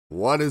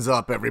What is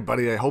up,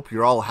 everybody? I hope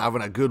you're all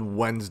having a good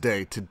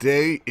Wednesday.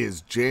 Today is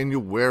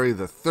January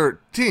the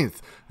 13th,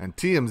 and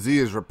TMZ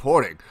is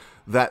reporting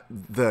that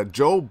the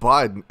Joe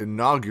Biden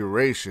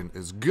inauguration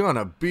is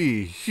gonna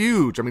be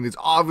huge. I mean, it's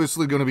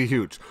obviously gonna be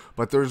huge,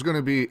 but there's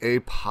gonna be a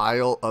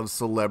pile of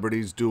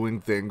celebrities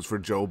doing things for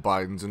Joe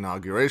Biden's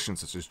inauguration,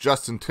 such as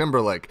Justin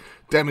Timberlake,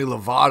 Demi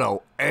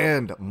Lovato,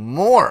 and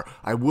more.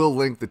 I will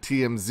link the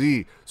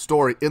TMZ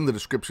story in the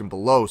description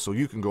below so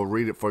you can go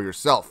read it for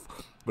yourself.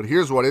 But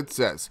here's what it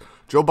says.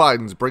 Joe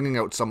Biden's bringing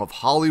out some of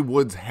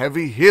Hollywood's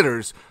heavy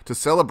hitters to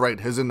celebrate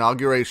his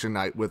inauguration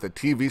night with a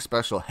TV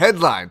special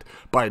headlined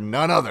by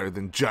none other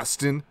than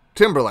Justin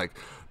Timberlake.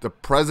 The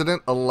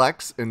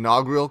president-elect's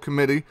inaugural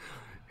committee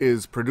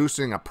is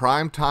producing a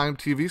primetime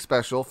TV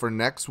special for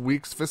next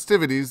week's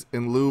festivities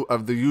in lieu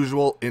of the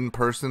usual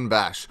in-person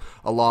bash,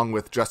 along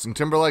with Justin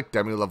Timberlake,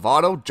 Demi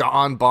Lovato,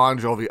 John Bon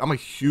Jovi. I'm a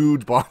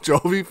huge Bon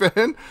Jovi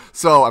fan,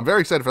 so I'm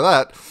very excited for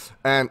that.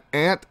 And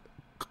Aunt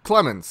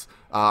Clemens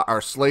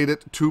are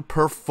slated to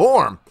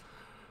perform.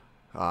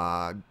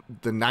 The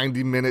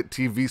 90-minute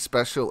TV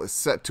special is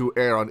set to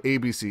air on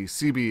ABC,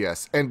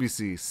 CBS,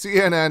 NBC,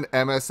 CNN,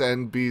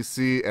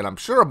 MSNBC, and I'm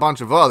sure a bunch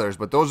of others,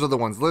 but those are the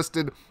ones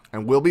listed,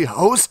 and will be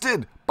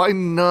hosted by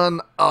none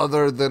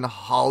other than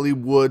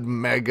Hollywood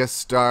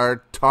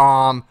megastar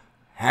Tom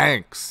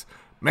Hanks.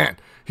 Man,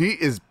 he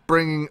is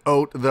bringing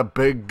out the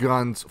big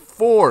guns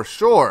for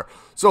sure.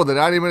 So the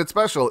 90-minute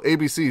special,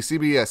 ABC,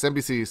 CBS,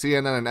 NBC,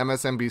 CNN, and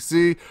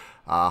MSNBC,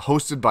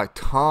 hosted by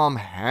Tom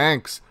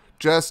Hanks.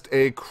 Just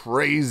a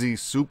crazy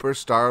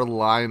superstar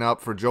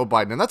lineup for Joe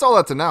Biden. And that's all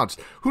that's announced.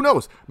 Who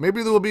knows?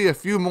 Maybe there will be a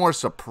few more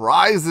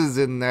surprises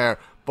in there,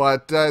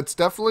 but it's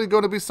definitely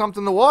going to be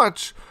something to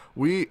watch.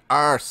 We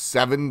are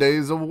 7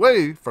 days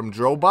away from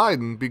Joe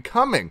Biden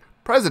becoming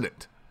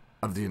president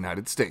of the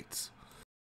United States.